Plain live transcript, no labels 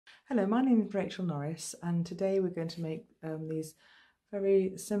Hello, my name is Rachel Norris, and today we're going to make these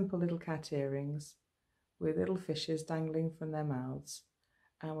very simple little cat earrings with little fishes dangling from their mouths.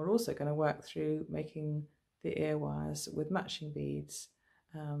 And we're also going to work through making the ear wires with matching beads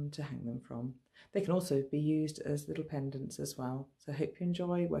to hang them from. They can also be used as little pendants as well. So I hope you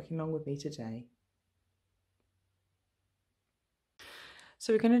enjoy working along with me today.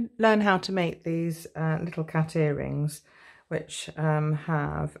 So we're going to learn how to make these little cat earrings, which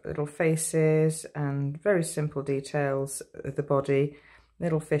have little faces and very simple details of the body,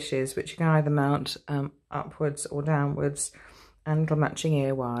 little fishes which you can either mount upwards or downwards, and little matching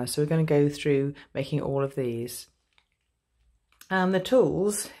ear wires. So we're going to go through making all of these. And the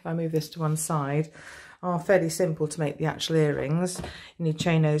tools, if I move this to one side, are fairly simple to make the actual earrings. You need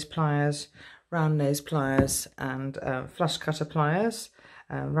chain nose pliers, round nose pliers and flush cutter pliers.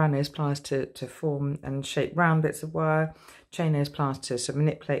 Round nose pliers to form and shape round bits of wire, chain nose pliers to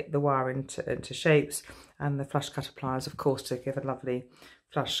manipulate the wire into shapes, and the flush cutter pliers, of course, to give a lovely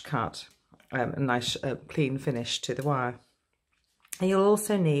flush cut, a nice clean finish to the wire. And you'll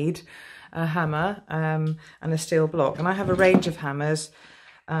also need a hammer and a steel block, and I have a range of hammers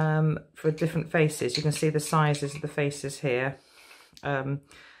for different faces. You can see the sizes of the faces here,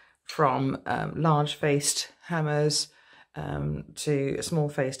 from large faced hammers to small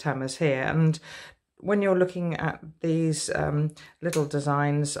faced hammers here. And when you're looking at these little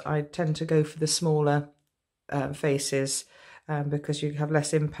designs, I tend to go for the smaller faces because you have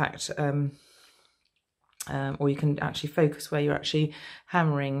less impact, or you can actually focus where you're actually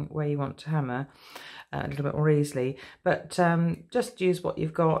hammering where you want to hammer a little bit more easily. But just use what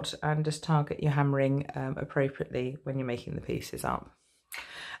you've got and just target your hammering appropriately when you're making the pieces up.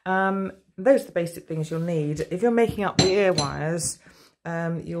 Those are the basic things you'll need. If you're making up the ear wires,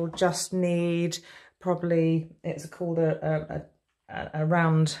 you'll just need probably, it's called a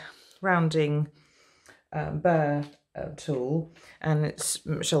rounding burr tool, and it's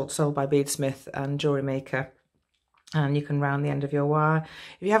sold by Beadsmith and JewelleryMaker, and you can round the end of your wire.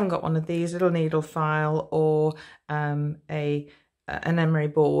 If you haven't got one of these, a little needle file or an emery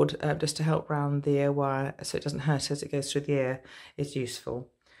board just to help round the ear wire so it doesn't hurt as it goes through the ear is useful.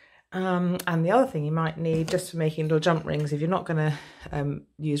 And the other thing you might need just for making little jump rings, if you're not going to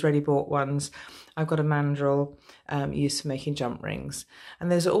use ready bought ones, I've got a mandrel used for making jump rings. And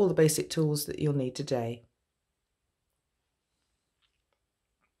those are all the basic tools that you'll need today.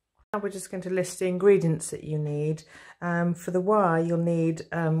 Now we're just going to list the ingredients that you need. For the wire, you'll need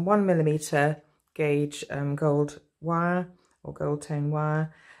 1mm gauge gold wire or gold tone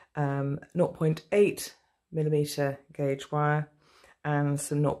wire, 0.8mm gauge wire, and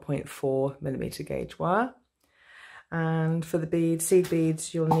some 0.4mm gauge wire. And for the beads, seed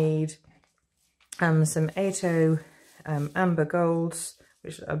beads, you'll need some 80 amber golds,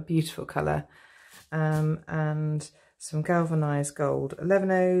 which are a beautiful colour, and some galvanised gold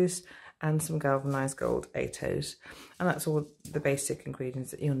 11/0s and some galvanised gold 8/0s. And that's all the basic ingredients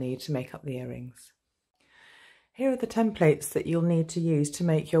that you'll need to make up the earrings. Here are the templates that you'll need to use to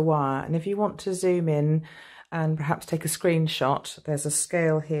make your wire, and if you want to zoom in and perhaps take a screenshot, there's a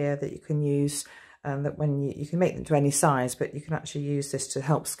scale here that you can use, that when you can make them to any size, but you can actually use this to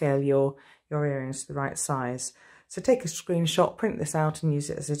help scale your earrings to the right size. So take a screenshot, print this out and use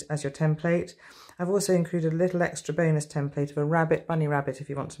it as your template. I've also included a little extra bonus template of a bunny rabbit if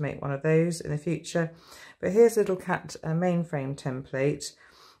you want to make one of those in the future. But here's a little cat mainframe template.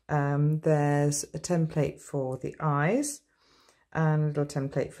 There's a template for the eyes and a little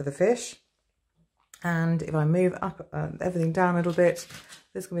template for the fish. And if I move up everything down a little bit,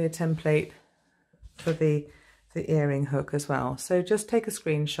 there's going to be a template for the earring hook as well. So just take a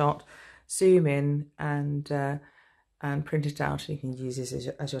screenshot, zoom in, and print it out, and you can use this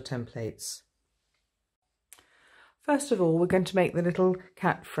as your templates. First of all, we're going to make the little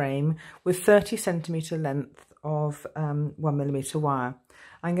cat frame with 30cm length of 1mm wire.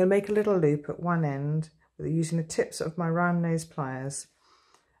 I'm going to make a little loop at one end using the tips of my round nose pliers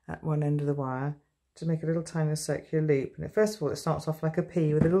at one end of the wire to make a little tiny circular loop. And first of all, it starts off like a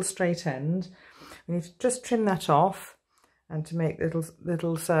P with a little straight end. We need to just trim that off, and to make the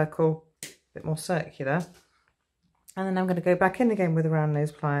little circle a bit more circular. And then I'm going to go back in again with the round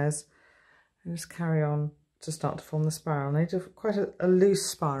nose pliers and just carry on to start to form the spiral. And I do quite a loose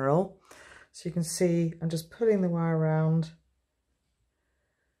spiral, so you can see I'm just pulling the wire around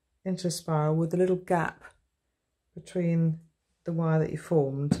into a spiral with a little gap between the wire that you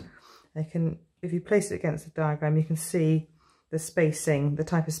formed. If you place it against the diagram, you can see the spacing, the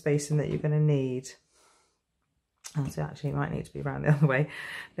type of spacing that you're going to need. And so actually it might need to be around the other way.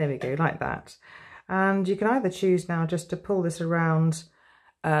 There we go, like that. And you can either choose now just to pull this around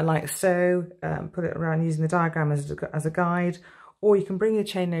like so. Put it around using the diagram as a guide, or you can bring your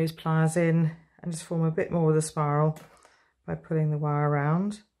chain nose pliers in and just form a bit more of the spiral by pulling the wire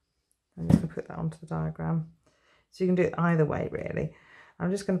around. I'm just going to put that onto the diagram. So you can do it either way, really.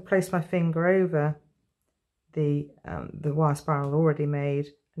 I'm just going to place my finger over the wire spiral already made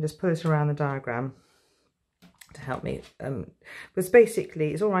and just pull it around the diagram to help me. Because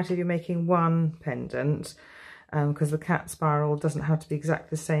basically, it's all right if you're making one pendant, because the cat spiral doesn't have to be exactly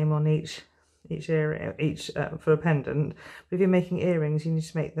the same on each for a pendant. But if you're making earrings, you need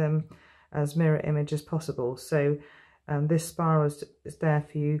to make them as mirror image as possible. So this spiral is there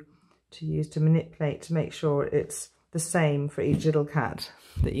for you to use to manipulate to make sure it's the same for each little cat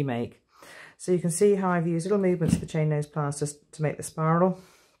that you make. So you can see how I've used little movements of the chain nose pliers just to make the spiral.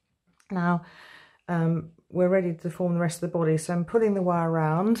 Now we're ready to form the rest of the body. So I'm pulling the wire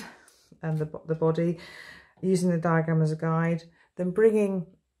around and the body, using the diagram as a guide, then bringing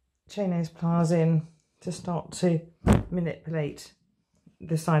chain nose pliers in to start to manipulate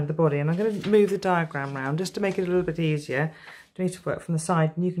the side of the body. And I'm going to move the diagram around just to make it a little bit easier. You need to work from the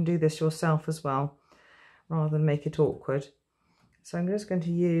side, and you can do this yourself as well, rather than make it awkward. So I'm just going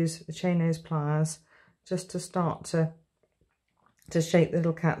to use the chain nose pliers just to start to shape the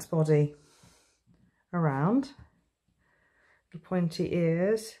little cat's body around. The pointy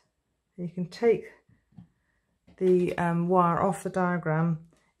ears. You can take the wire off the diagram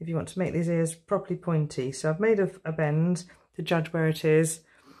if you want to make these ears properly pointy. So I've made a bend to judge where it is.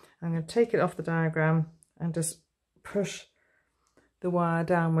 I'm going to take it off the diagram and just push the wire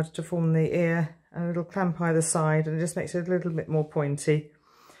downwards to form the ear, and a little clamp either side, and it just makes it a little bit more pointy.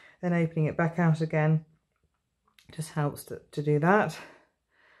 Then opening it back out again just helps to do that.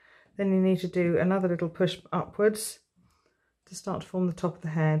 Then you need to do another little push upwards to start to form the top of the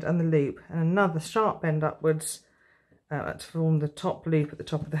head and the loop, and another sharp bend upwards to form the top loop at the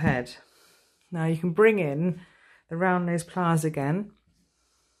top of the head. Now you can bring in the round nose pliers again,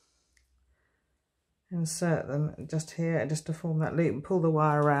 insert them just here just to form that loop and pull the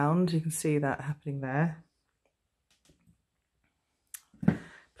wire around. You can see that happening there.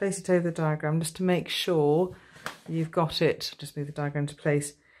 Place it over the diagram just to make sure you've got it. Just move the diagram to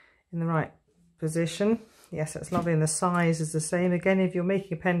place in the right position. Yes, that's lovely, and the size is the same. Again, if you're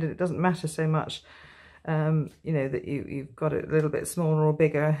making a pendant, it doesn't matter so much, you know, that you've got it a little bit smaller or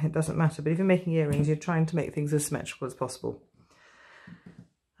bigger. It doesn't matter. But if you're making earrings, you're trying to make things as symmetrical as possible.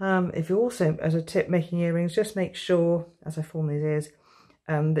 If you're also, as a tip, making earrings, just make sure, as I form these ears,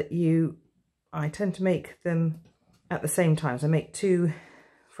 that I tend to make them at the same time. So I make 2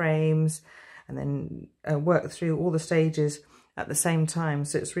 frames and then work through all the stages at the same time.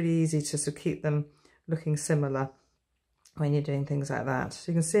 So it's really easy to sort of keep them looking similar when you're doing things like that.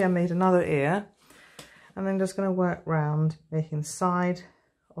 So you can see I made another ear, and then just going to work round, making the side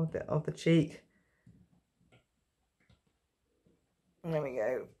of the cheek. There we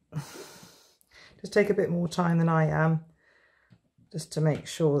go. Just take a bit more time than I am, just to make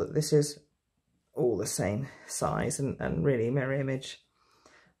sure that this is all the same size and really mirror image.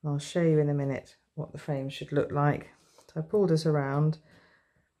 And I'll show you in a minute what the frame should look like. So I pulled this around.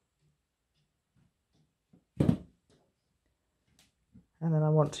 And then I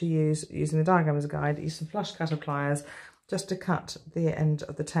want to using the diagram as a guide, use some flush cutter pliers just to cut the end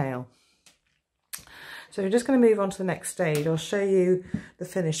of the tail. So we're just going to move on to the next stage. I'll show you the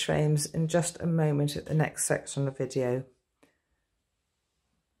finished frames in just a moment at the next section of the video.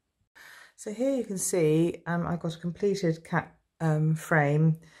 So here you can see I've got a completed cat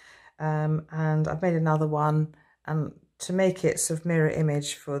frame, and I've made another one. And to make it sort of mirror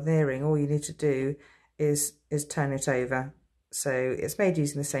image for the earring, all you need to do is turn it over. So it's made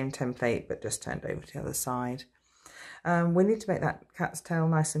using the same template, but just turned over to the other side. We need to make that cat's tail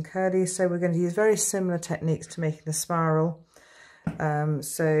nice and curly, so we're going to use very similar techniques to making the spiral.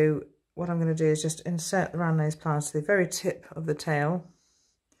 So what I'm going to do is just insert the round nose pliers to the very tip of the tail.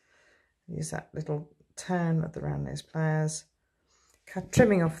 Use that little turn of the round nose pliers,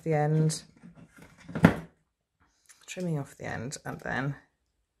 trimming off the end, and then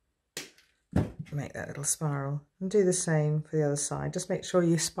make that little spiral, and do the same for the other side. Just make sure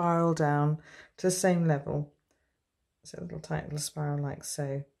you spiral down to the same level. So a little tight little spiral like so.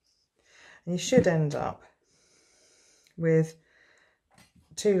 And you should end up with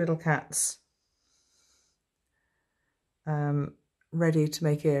 2 little cats ready to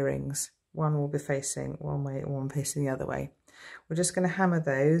make earrings. One will be facing one way and one facing the other way. We're just going to hammer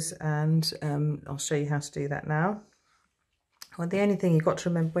those, and I'll show you how to do that now. Well, the only thing you've got to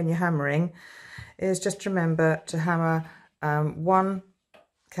remember when you're hammering is just remember to hammer one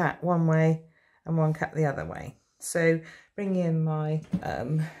cat one way and one cat the other way. So bringing in my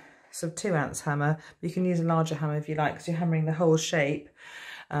sort of 2-ounce hammer. You can use a larger hammer if you like, because you're hammering the whole shape.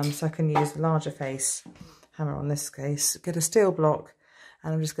 So I can use the larger face hammer on this case. Get a steel block,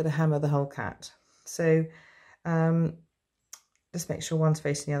 and I'm just going to hammer the whole cat. So just make sure one's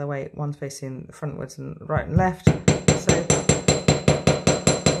facing the other way, one's facing frontwards and right and left. So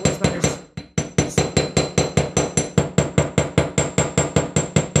always manage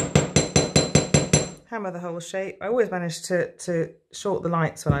hammer the whole shape. I always manage to short the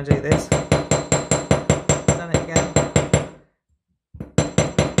lights when I do this. Done it again.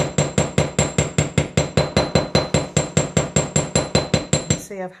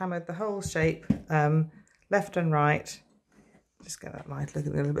 See, I've hammered the whole shape, left and right. Just get that light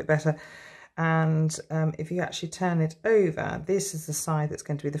looking a little bit better. And if you actually turn it over, this is the side that's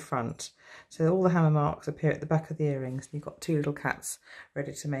going to be the front. So all the hammer marks appear at the back of the earrings, and you've got 2 little cats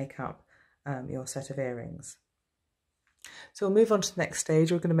ready to make up your set of earrings. So we'll move on to the next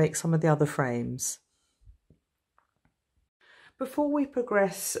stage. We're going to make some of the other frames. Before we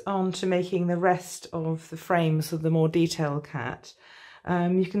progress on to making the rest of the frames of the more detailed cat,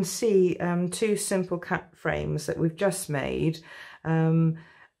 you can see 2 simple cat frames that we've just made, and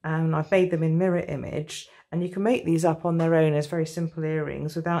I've made them in mirror image, and you can make these up on their own as very simple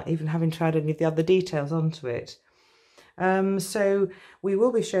earrings without even having to add any of the other details onto it. So we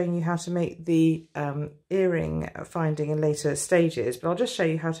will be showing you how to make the earring finding in later stages, but I'll just show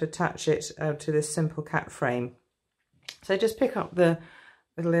you how to attach it to this simple cat frame. So just pick up the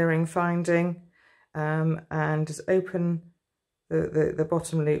little earring finding and just open the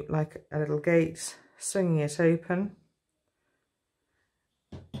bottom loop like a little gate, swinging it open,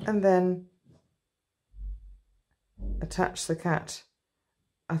 and then attach the cat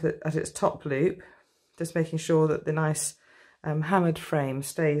at its top loop, just making sure that the nice hammered frame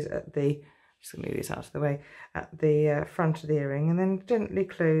stays at the, just going to move this out of the way, at the front of the earring, and then gently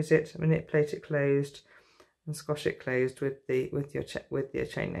close it, manipulate it closed, and squash it closed with your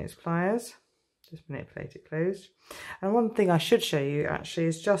chain nose pliers. Just manipulate it closed. And one thing I should show you actually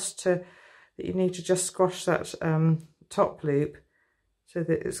is just that you need to just squash that top loop so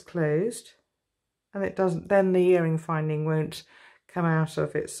that it's closed, and it doesn't, then the earring finding won't come out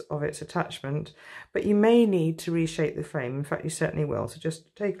of its attachment. But you may need to reshape the frame. In fact, you certainly will. So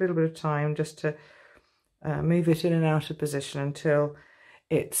just take a little bit of time just to move it in and out of position until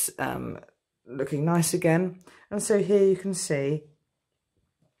it's looking nice again. And so here you can see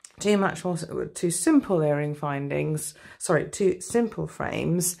 2 simple earring findings, sorry, 2 simple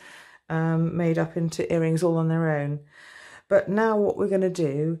frames made up into earrings all on their own. But now what we're going to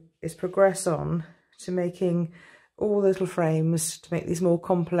do is progress on to making all the little frames to make these more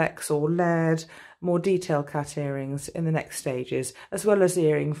complex or layered, more detailed cat earrings in the next stages, as well as the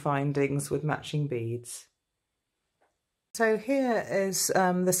earring findings with matching beads. So here is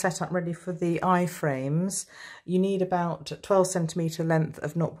the setup ready for the eye frames. You need about 12cm length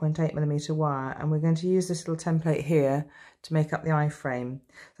of 0.8mm wire, and we're going to use this little template here to make up the eye frame.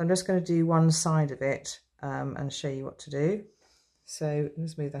 So I'm just going to do one side of it and show you what to do. So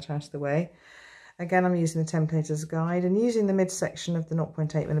let's move that out of the way. Again, I'm using the template as a guide, and using the midsection of the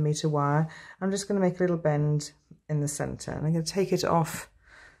 0.8mm wire, I'm just going to make a little bend in the centre, and I'm going to take it off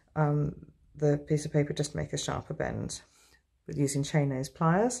the piece of paper just to make a sharper bend with using chain nose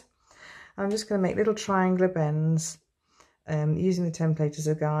pliers. I'm just going to make little triangular bends using the template as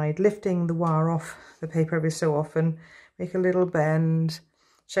a guide, lifting the wire off the paper every so often, make a little bend,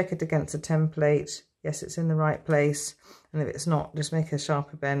 check it against the template. Yes, it's in the right place, and if it's not, just make a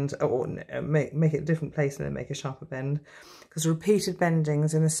sharper bend, or make it a different place and then make a sharper bend, because repeated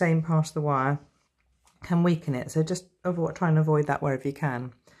bendings in the same part of the wire can weaken it, so just try and avoid that wherever you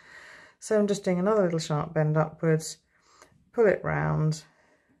can. So I'm just doing another little sharp bend upwards, pull it round,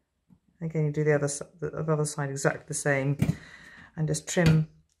 again you do the other side exactly the same, and just trim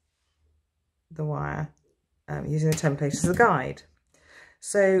the wire using the template as a guide.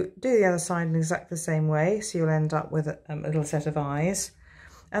 So do the other side in exactly the same way, so you'll end up with a little set of eyes,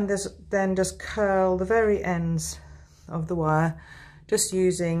 and then just curl the very ends of the wire, just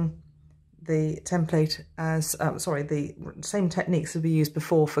using the template as, the same techniques that we used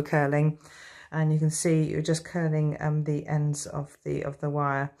before for curling. And you can see you're just curling the ends of the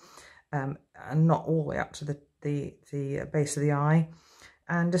wire, and not all the way up to the base of the eye.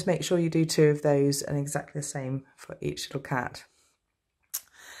 And just make sure you do 2 of those, and exactly the same for each little cat.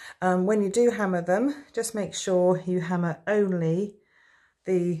 When you do hammer them, just make sure you hammer only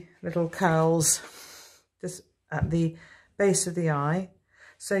the little curls just at the base of the eye.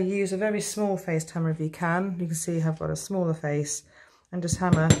 So use a very small faced hammer if you can. You can see I've got a smaller face, and just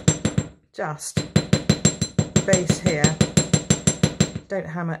hammer just the base here, don't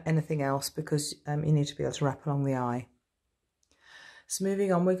hammer anything else because you need to be able to wrap along the eye. So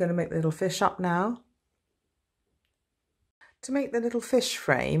moving on, we're going to make the little fish up now. To make the little fish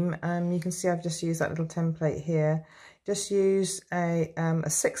frame, you can see I've just used that little template here. Just use a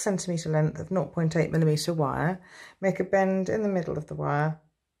 6 centimetre length of 0.8mm wire. Make a bend in the middle of the wire,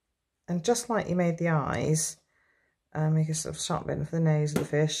 and just like you made the eyes, make a sort of sharp bend for the nose of the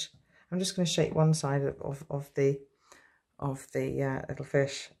fish. I'm just going to shape one side of the little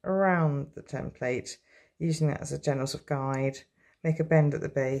fish around the template, using that as a general sort of guide. Make a bend at the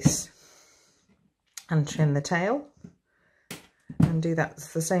base and trim the tail. And do that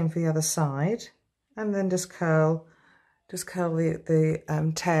the same for the other side, and then just curl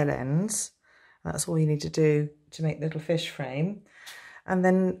the tail ends. That's all you need to do to make the little fish frame. And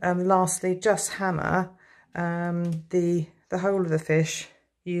then lastly, just hammer the whole of the fish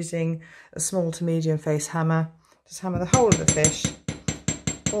using a small to medium face hammer. Just hammer the whole of the fish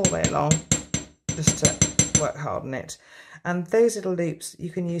all the way along, just to work hard on it. And those little loops you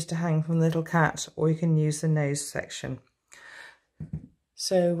can use to hang from the little cat, or you can use the nose section.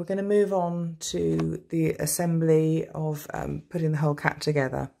 So we're going to move on to the assembly of putting the whole cat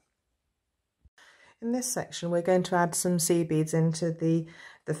together. In this section, we're going to add some seed beads into the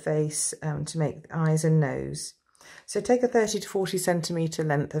face to make the eyes and nose. So take a 30 to 40 centimetre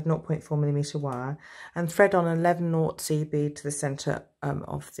length of 0.4mm wire and thread on 11/0 seed bead to the centre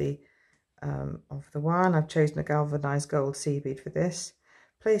of the wire. And I've chosen a galvanised gold seed bead for this.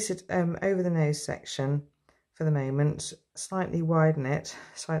 Place it over the nose section for the moment. Slightly widen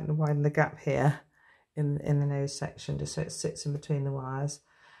the gap here in the nose section, just so it sits in between the wires,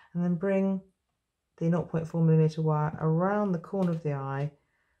 and then bring the 0.4mm wire around the corner of the eye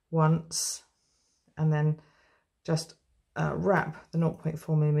once, and then just wrap the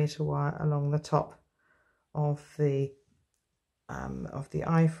 0.4mm wire along the top of the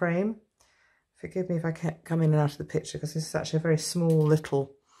eye frame. Forgive me if I come in and out of the picture, because this is actually a very small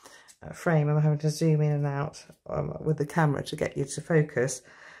little frame. I'm having to zoom in and out with the camera to get you to focus,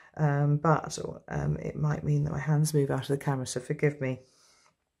 but it might mean that my hands move out of the camera, so forgive me.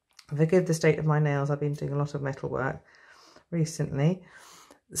 Forgive the state of my nails. I've been doing a lot of metal work recently.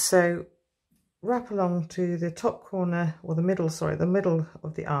 So wrap along to the top corner, or the middle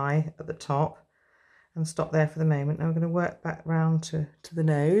of the eye at the top, and stop there for the moment. Now we're going to work back round to the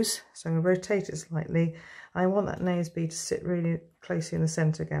nose. So I'm going to rotate it slightly. I want that nose bead to sit really closely in the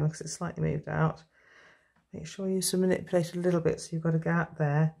centre again, because it's slightly moved out. Make sure you manipulate it a little bit so you've got a gap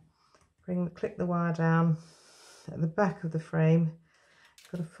there. Click the wire down at the back of the frame.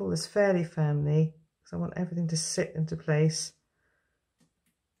 You've got to pull this fairly firmly, because I want everything to sit into place.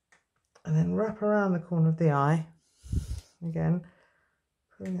 And then wrap around the corner of the eye. Again,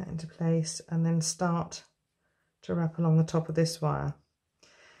 pulling that into place, and then start to wrap along the top of this wire.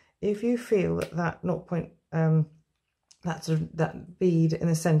 If you feel that that bead in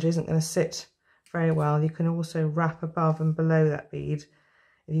the centre isn't going to sit very well, you can also wrap above and below that bead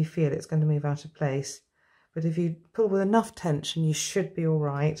if you feel it's going to move out of place. But if you pull with enough tension, you should be all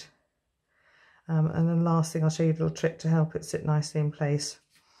right. And then last thing, I'll show you a little trick to help it sit nicely in place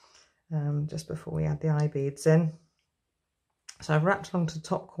just before we add the eye beads in. So I've wrapped along to the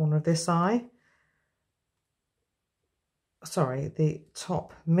top corner of this eye. Sorry, the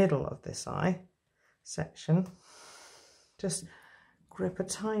top middle of this eye section. Just grip a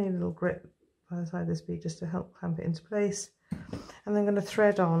tiny little grip by the side of this bead just to help clamp it into place. And then I'm going to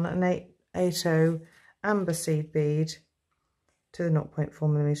thread on an 8/0 amber seed bead to the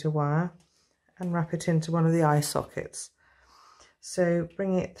 0.4mm wire and wrap it into one of the eye sockets. So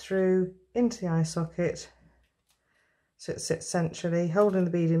bring it through into the eye socket so it sits centrally, holding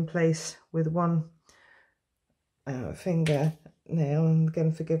the bead in place with one finger nail, and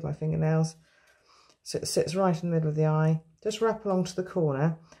again forgive my fingernails. So it sits right in the middle of the eye. Just wrap along to the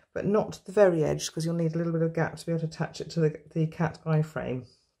corner, but not to the very edge, because you'll need a little bit of gap to be able to attach it to the cat eye frame.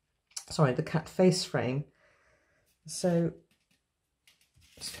 Sorry, the cat face frame. So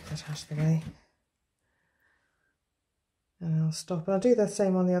just get that out of the way. And I'll stop. And I'll do the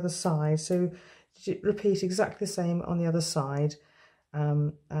same on the other side. So repeat exactly the same on the other side,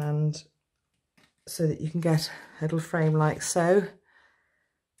 and so that you can get a little frame like so.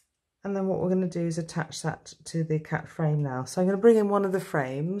 And then what we're going to do is attach that to the cat frame now. So I'm going to bring in one of the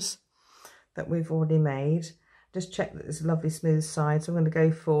frames that we've already made. Just check that it's a lovely smooth side. So I'm going to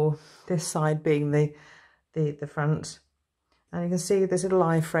go for this side being the front. And you can see this little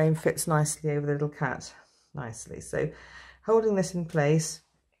eye frame fits nicely over the little cat, nicely. So holding this in place,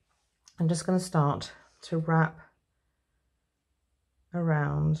 I'm just going to start to wrap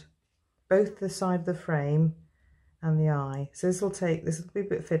around both the side of the frame and the eye. So this will be a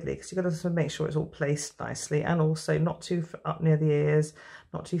bit fiddly because you've got to make sure it's all placed nicely, and also not too up near the ears,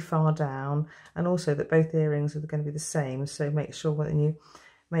 not too far down, and also that both earrings are going to be the same. So make sure when you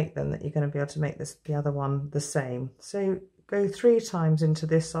make them that you're going to be able to make the other one the same. So go 3 times into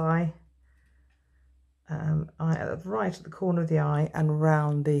this eye, right at the corner of the eye, and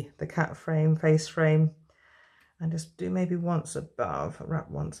round the cat frame, face frame, and just do maybe once above, wrap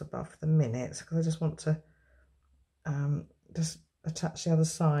once above for the minute, because I just want to just attach the other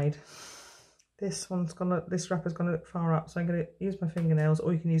side. This wrapper's gonna look far up, so I'm going to use my fingernails,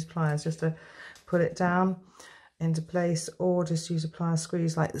 or you can use pliers just to put it down into place, or just use a plier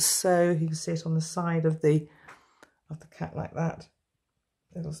squeeze like so. You can see it on the side of the cat like that.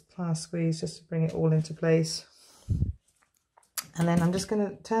 Little plier squeeze just to bring it all into place. And then I'm just going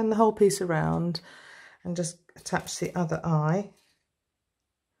to turn the whole piece around and just attach the other eye.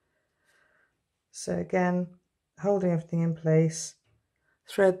 So again, holding everything in place,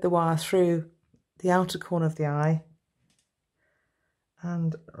 thread the wire through the outer corner of the eye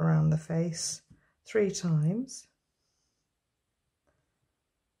and around the face 3 times,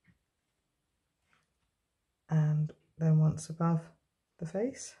 and then once above the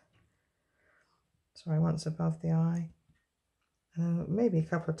face, once above the eye, and maybe a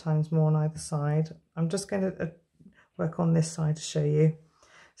couple of times more on either side. I'm just going to work on this side to show you.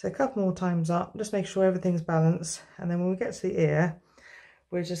 So a couple more times up, just make sure everything's balanced, and then when we get to the ear,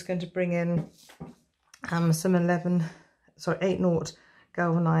 we're just going to bring in some 8/0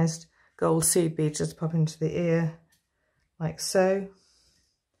 galvanized gold seed beads, just pop into the ear like so,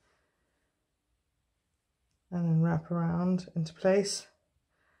 and then wrap around into place,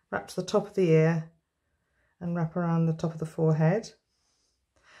 wrap to the top of the ear and wrap around the top of the forehead.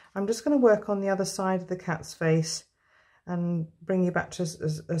 I'm just going to work on the other side of the cat's face and bring you back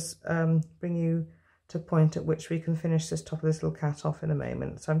to bring you to a point at which we can finish this top of this little cat off in a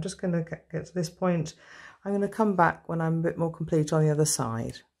moment. So I'm just going to get to this point. I'm going to come back when I'm a bit more complete on the other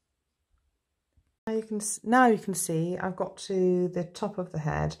side. Now you can see I've got to the top of the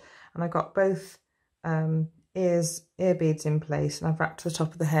head, and I've got both ear beads in place, and I've wrapped to the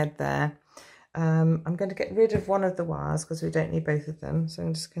top of the head there. I'm going to get rid of one of the wires because we don't need both of them, so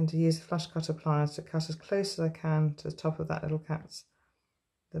I'm just going to use the flush cutter pliers to cut as close as I can to the top of that little cat's,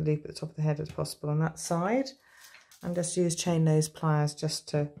 the loop at the top of the head as possible on that side, and just use chain nose pliers just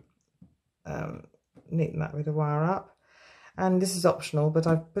to neaten that with the wire up. And this is optional, but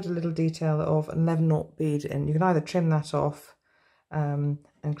I've put a little detail of an 11/0 bead in. You can either trim that off and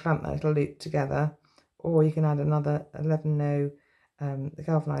clamp that little loop together, or you can add another 11/0 the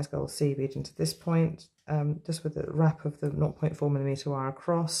galvanized gold seed bead into this point, just with the wrap of the 0.4mm wire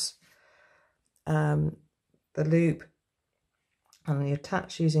across the loop, and then you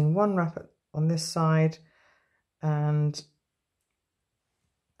attach using one wrap on this side and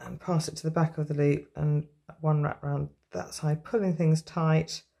pass it to the back of the loop, and one wrap around that side, pulling things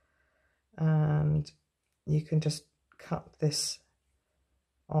tight, and you can just cut this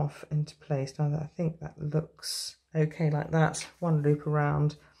off into place. Now that I think that looks okay like that, one loop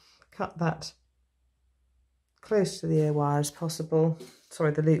around, cut that close to the ear wire as possible,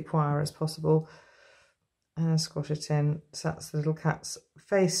 sorry, the loop wire as possible, and squash it in. So that's the little cat's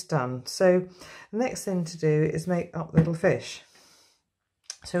face done. So the next thing to do is make up the little fish.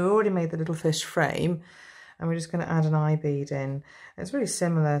 So we already made the little fish frame, and we're just going to add an eye bead in. It's really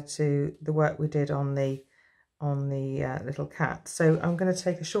similar to the work we did on the little cat. So I'm going to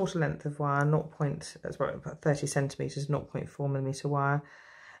take a shorter length of wire, that's about 30 centimeters, 0.4mm wire,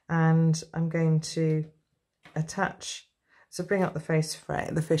 and I'm going to attach, so bring up the fish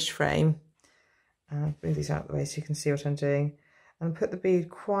frame, move these out of the way so you can see what I'm doing, and put the bead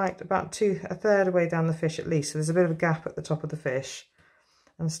quite about a third away down the fish at least, so there's a bit of a gap at the top of the fish,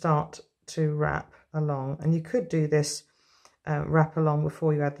 and start to wrap along. And you could do this wrap along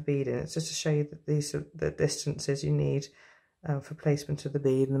before you add the bead in. It's just to show you that these are the distances you need for placement of the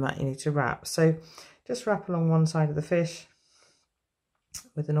bead and the amount you need to wrap. So just wrap along one side of the fish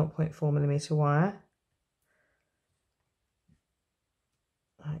with the 0.4mm wire,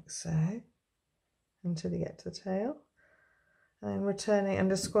 like so, until you get to the tail, and then returning and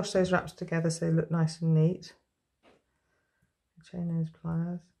just squash those wraps together so they look nice and neat. Chain nose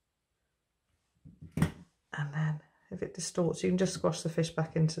pliers, and then if it distorts, you can just squash the fish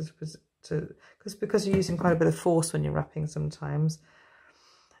back into because you're using quite a bit of force when you're wrapping sometimes,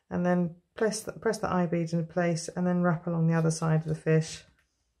 and then press the eye bead into place, and then wrap along the other side of the fish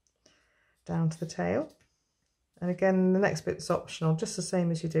down to the tail. And again, the next bit's optional, just the same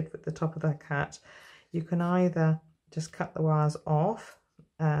as you did with the top of the cat. You can either just cut the wires off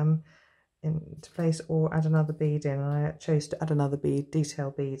into place or add another bead in. And I chose to add another bead,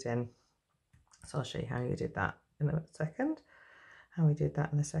 detail bead in. So I'll show you how you did that in a second. How we did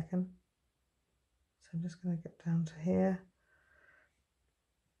that in a second. So I'm just going to get down to here.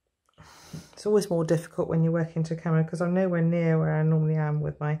 It's always more difficult when you're working to camera because I'm nowhere near where I normally am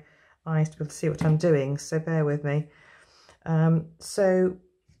with my eyes to be able to see what I'm doing, so bear with me. So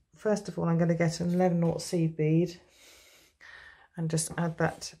first of all, I'm going to get an 11/0 seed bead and just add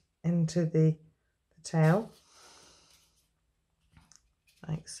that into the tail,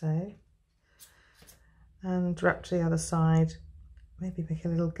 like so, and wrap to the other side. Maybe make a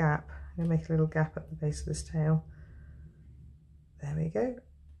little gap. I'm going to make a little gap at the base of this tail. There we go.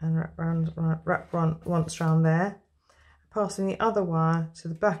 And wrap once round there, passing the other wire to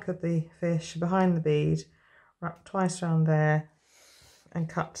the back of the fish behind the bead, wrap twice round there and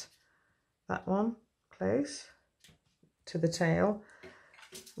cut that one close to the tail.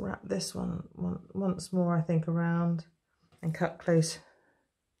 Wrap this one once more, I think, around and cut close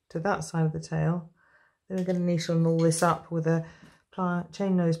to that side of the tail. Then we're going to needle all this up with a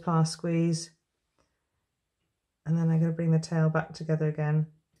chain nose plier squeeze, and then I'm going to bring the tail back together again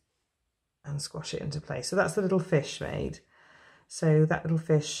and squash it into place. So that's the little fish made. So that little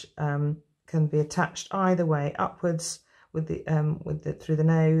fish can be attached either way, upwards with the through the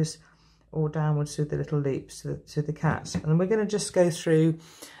nose, or downwards through the little loops to the cat. And we're going to just go through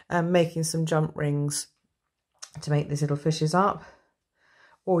making some jump rings to make these little fishes up,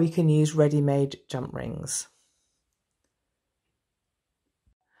 or you can use ready-made jump rings.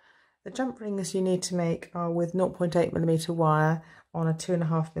 The jump rings you need to make are with 0.8mm wire on a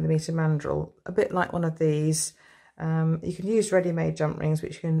 2.5mm mandrel, a bit like one of these. You can use ready-made jump rings,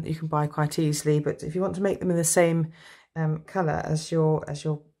 which you can buy quite easily, but if you want to make them in the same colour as your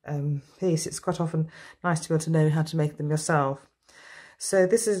piece, it's quite often nice to be able to know how to make them yourself. So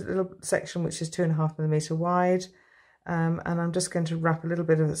this is a little section which is 2.5mm wide, and I'm just going to wrap a little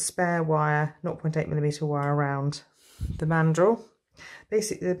bit of a spare wire, 0.8mm wire, around the mandrel.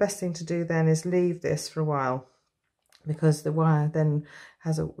 Basically, the best thing to do then is leave this for a while, because the wire then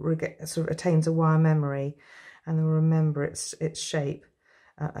has sort of attains a wire memory, and will remember its shape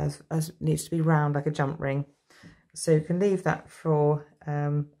as it needs to be round like a jump ring. So you can leave that for I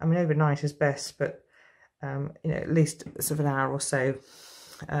mean, overnight is best, but you know, at least sort of an hour or so,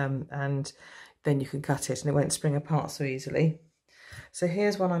 and then you can cut it and it won't spring apart so easily. So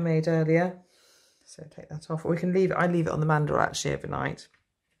here's one I made earlier. So take that off, or we can leave it. I leave it on the mandrel actually overnight,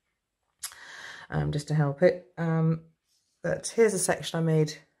 just to help it. But here's a section I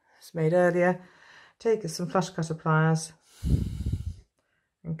made earlier. Take some flush cutter pliers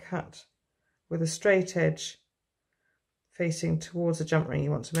and cut with a straight edge facing towards the jump ring you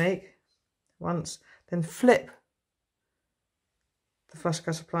want to make once, then flip the flush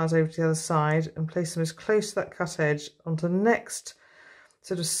cutter pliers over to the other side and place them as close to that cut edge onto the next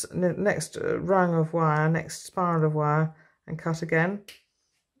sort of next rung of wire, next spiral of wire, and cut again,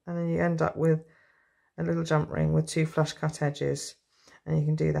 and then you end up with a little jump ring with 2 flush cut edges. And you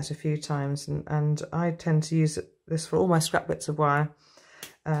can do that a few times, and I tend to use this for all my scrap bits of wire.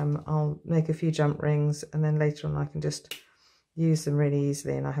 I'll make a few jump rings, and then later on I can just use them really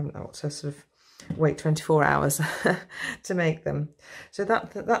easily, and I haven't got to sort of wait 24 hours to make them. So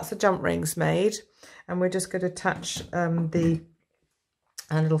that's the jump rings made, and we're just going to attach the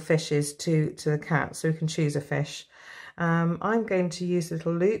little fishes to the cat, so we can choose a fish. I'm going to use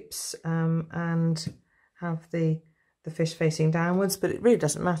little loops and have the fish facing downwards, but it really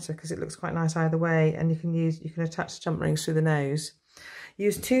doesn't matter because it looks quite nice either way, and you can attach jump rings through the nose.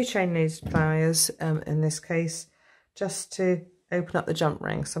 Use 2 chain nose pliers in this case, just to open up the jump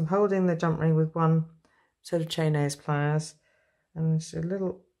ring. So I'm holding the jump ring with 1 set of chain nose pliers, and just a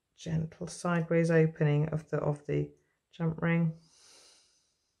little gentle sideways opening of the jump ring.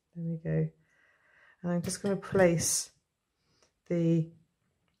 There we go. And I'm just going to place the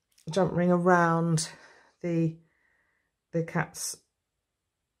jump ring around the cat's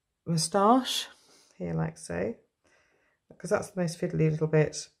moustache here, like so, because that's the most fiddly little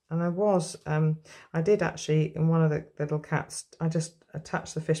bit. And I did actually, in one of the little cats, I just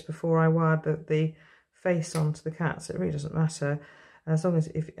attached the fish before I wired the face onto the cat, so it really doesn't matter, as long as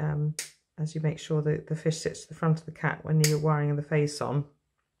as you make sure that the fish sits to the front of the cat when you're wiring the face on.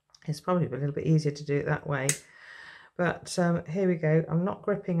 It's probably a little bit easier to do it that way. But here we go. I'm not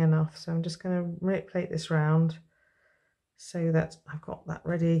gripping enough, so I'm just going to manipulate this round so that I've got that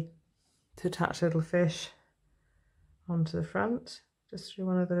ready to attach the little fish onto the front, just through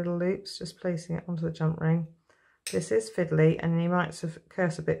one of the little loops, just placing it onto the jump ring. This is fiddly, and you might sort of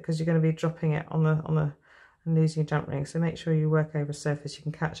curse a bit because you're going to be dropping it on and losing your jump rings. So make sure you work over a surface you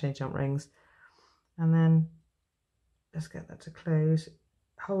can catch any jump rings, and then just get that to close,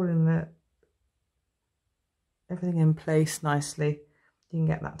 holding everything in place nicely. You can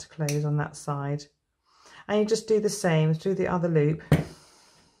get that to close on that side, and you just do the same through the other loop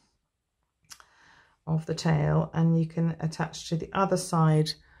of the tail, and you can attach to the other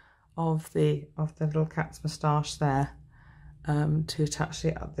side of the little cat's moustache there, to attach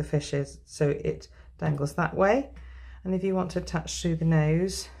the fishes, so it dangles that way. And if you want to attach through the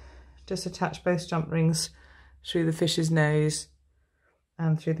nose, just attach both jump rings through the fish's nose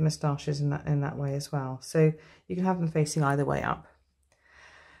and through the moustaches in that way as well. So you can have them facing either way up.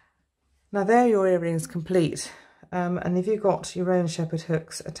 Now there are your earrings complete, and if you've got your own shepherd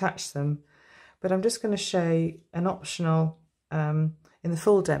hooks, attach them. But I'm just going to show you an optional, in the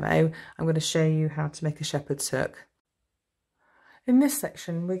full demo, I'm going to show you how to make a shepherd's hook. In this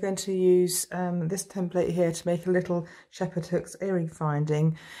section, we're going to use this template here to make a little shepherd hook's earring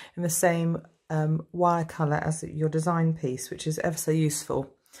finding in the same wire colour as your design piece, which is ever so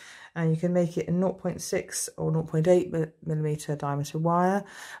useful. And you can make it in 0.6 or 0.8 millimetre diameter wire,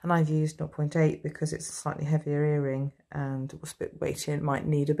 and I've used 0.8 because it's a slightly heavier earring and it was a bit weighty and might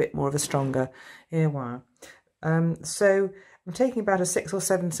need a bit more of a stronger ear wire. So I'm taking about a 6 or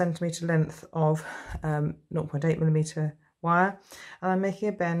 7 centimetre length of 0.8 millimetre wire, and I'm making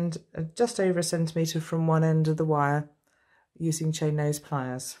a bend just over a centimetre from one end of the wire using chain nose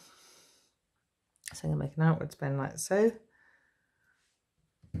pliers. So I'm going to make an outwards bend like so,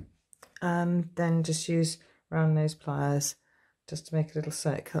 and then just use round nose pliers just to make a little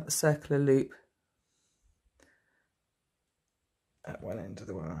circular loop at one end of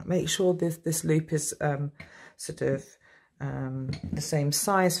the wire. Make sure this loop is sort of the same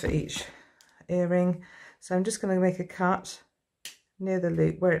size for each earring. So I'm just going to make a cut near the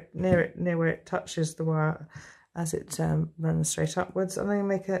loop, near where it touches the wire as it runs straight upwards. I'm going to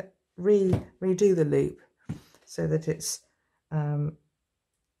make a redo the loop so that it's the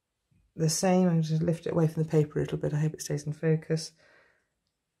same. I'm just lift it away from the paper a little bit. I hope it stays in focus.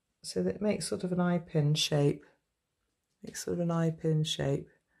 So that it makes sort of an eye pin shape. Makes sort of an eye pin shape,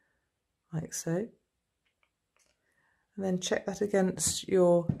 like so. And then check that against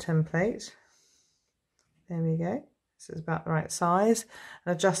your template. There we go. This is about the right size.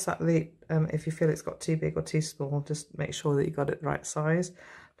 And adjust that loop if you feel it's got too big or too small. Just make sure that you got it the right size.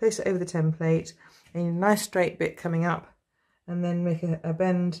 Place it over the template. And a nice straight bit coming up. And then make a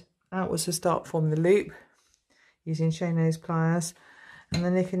bend outwards to start forming the loop using chain nose pliers. And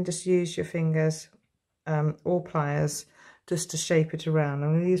then you can just use your fingers or pliers just to shape it around.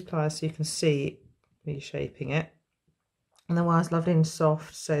 I'm going to use pliers so you can see me shaping it. And the wire's lovely and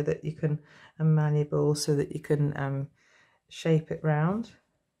soft so that you can, and malleable so that you can shape it round.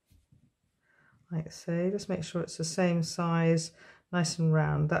 Like so. Just make sure it's the same size, nice and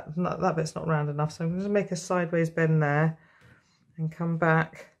round. That bit's not round enough, so I'm going to make a sideways bend there and come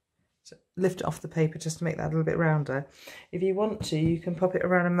back. Lift it off the paper just to make that a little bit rounder. If you want to, you can pop it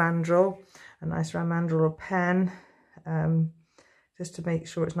around a mandrel, a nice round mandrel or pen, just to make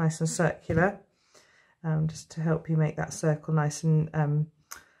sure it's nice and circular, just to help you make that circle nice and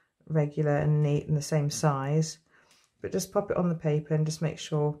regular and neat and the same size. But just pop it on the paper and just make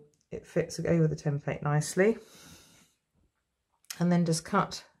sure it fits over the template nicely, and then just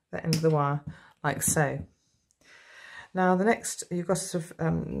cut the end of the wire like so. Now the next, you've got to sort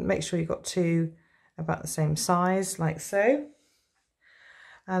of make sure you've got two about the same size, like so.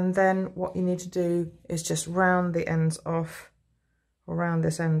 And then what you need to do is just round the ends off, or round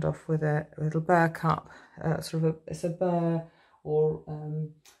this end off with a little burr cup. It's a burr, or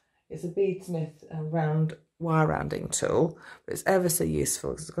it's a beadsmith round wire rounding tool, but it's ever so useful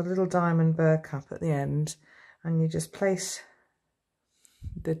because it's got a little diamond burr cup at the end, and you just place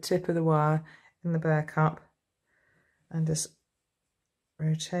the tip of the wire in the burr cup and just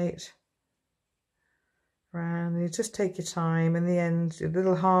rotate around. You just take your time. In the end, your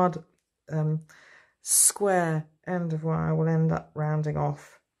little hard square end of wire will end up rounding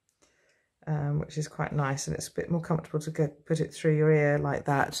off, which is quite nice, and it's a bit more comfortable to put it through your ear like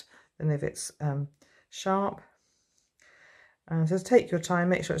that than if it's sharp. So take your time,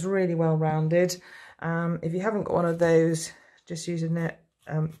 make sure it's really well rounded. If you haven't got one of those, just use an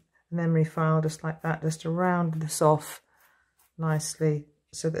emery file just like that, just to round this off nicely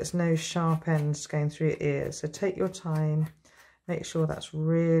so there's no sharp ends going through your ears. So take your time, make sure that's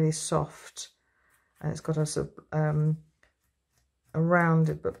really soft, and it's got a sort of a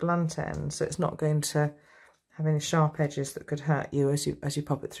rounded but blunt end, so it's not going to have any sharp edges that could hurt you as you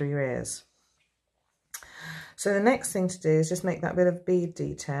pop it through your ears. So the next thing to do is just make that bit of bead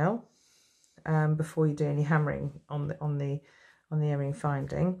detail, before you do any hammering on the earring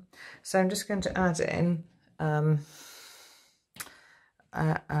finding. So I'm just going to add in an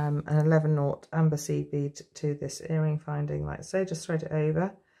 11/0 amber seed bead to this earring finding, like so. Just thread it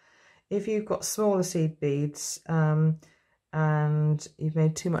over. If you've got smaller seed beads and you've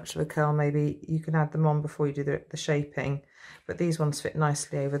made too much of a curl, maybe you can add them on before you do the shaping, but these ones fit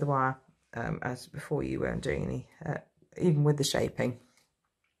nicely over the wire as before you weren't doing any even with the shaping.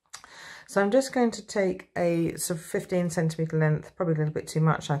 So I'm just going to take a sort of 15cm length, probably a little bit too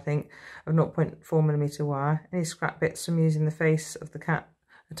much I think, of 0.4mm wire, any scrap bits from using the face of the cat,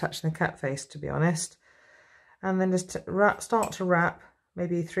 attaching the cat face to be honest, and then just start to wrap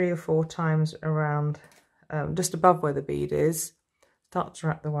maybe 3 or 4 times around just above where the bead is. Start to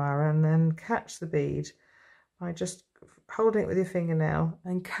wrap the wire and then catch the bead by just holding it with your fingernail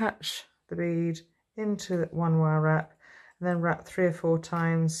and catch the bead into one wire wrap, and then wrap 3 or 4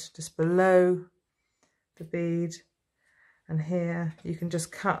 times just below the bead, and here you can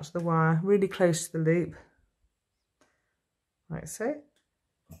just cut the wire really close to the loop like so,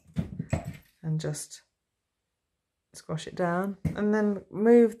 and just squash it down, and then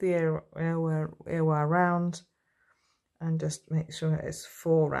move the ear wire around and just make sure it's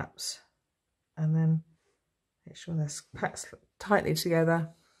 4 wraps, and then make sure they're packed tightly together,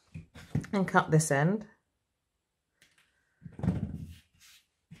 and cut this end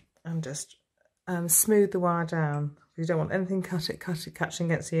and just smooth the wire down. You don't want anything catching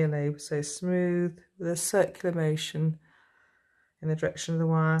against the earlobe, so smooth with a circular motion in the direction of the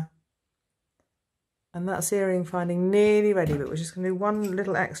wire. And that's earring finding nearly ready, but we're just going to do one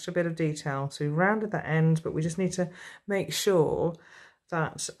little extra bit of detail. So we've rounded that end, but we just need to make sure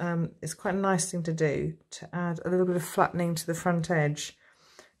that it's quite a nice thing to do, to add a little bit of flattening to the front edge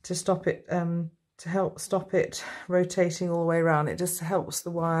to stop it, to help stop it rotating all the way around. It just helps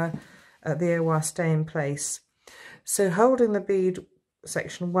the wire, the ear wire stay in place. So holding the bead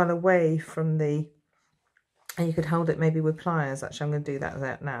section well away from the, and you could hold it maybe with pliers, actually I'm going to do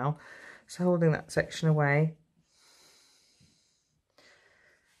that now. So holding that section away,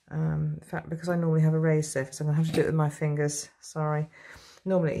 in fact, because I normally have a raised surface, I'm going to have to do it with my fingers, sorry.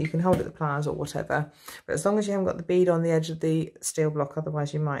 Normally you can hold it with pliers or whatever, but as long as you haven't got the bead on the edge of the steel block,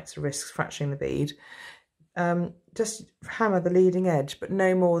 otherwise you might risk fracturing the bead. Just hammer the leading edge, but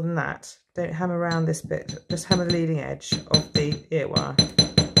no more than that. Don't hammer around this bit, just hammer the leading edge of the ear wire.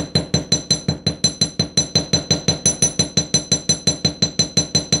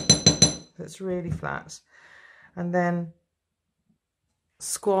 It's really flat, and then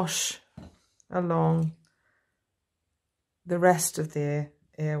squash along the rest of the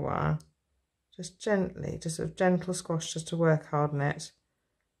ear wire, just gently, just a gentle squash just to work hard on it,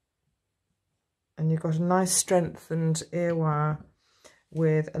 and you've got a nice strengthened ear wire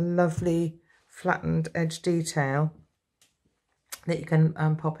with a lovely flattened edge detail that you can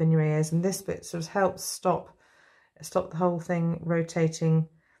pop in your ears, and this bit sort of helps stop the whole thing rotating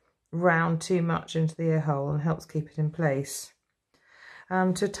round too much into the ear hole and helps keep it in place.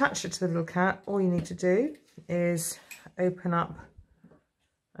 To attach it to the little cat, all you need to do is open up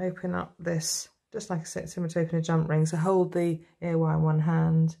this, just like I said, similar to open a jump ring. So hold the ear wire in one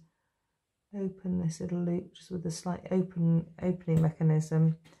hand, open this little loop just with a slight opening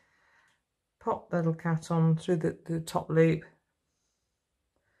mechanism, pop the little cat on through the top loop,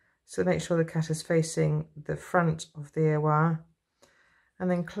 so make sure the cat is facing the front of the ear wire, and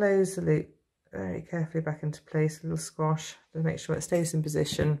then close the loop very carefully back into place, a little squash to make sure it stays in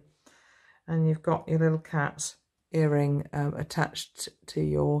position, and you've got your little cat earring attached to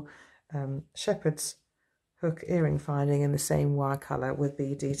your shepherd's hook earring finding in the same wire colour with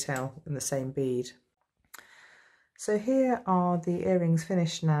bead detail in the same bead. So here are the earrings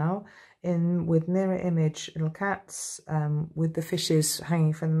finished now, with mirror image little cats with the fishes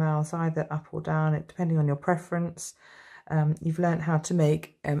hanging from the mouth either up or down, depending on your preference. You've learnt how to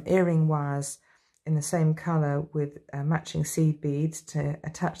make earring wires in the same colour with matching seed beads to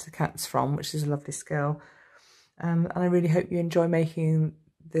attach the cats from, which is a lovely skill. And I really hope you enjoy making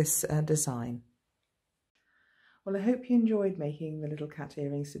this design. Well, I hope you enjoyed making the little cat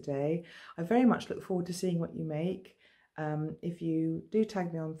earrings today. I very much look forward to seeing what you make. If you do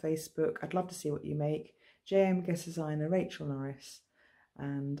tag me on Facebook, I'd love to see what you make. JM Guest Designer Rachel Norris,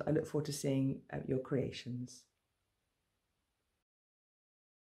 and I look forward to seeing your creations.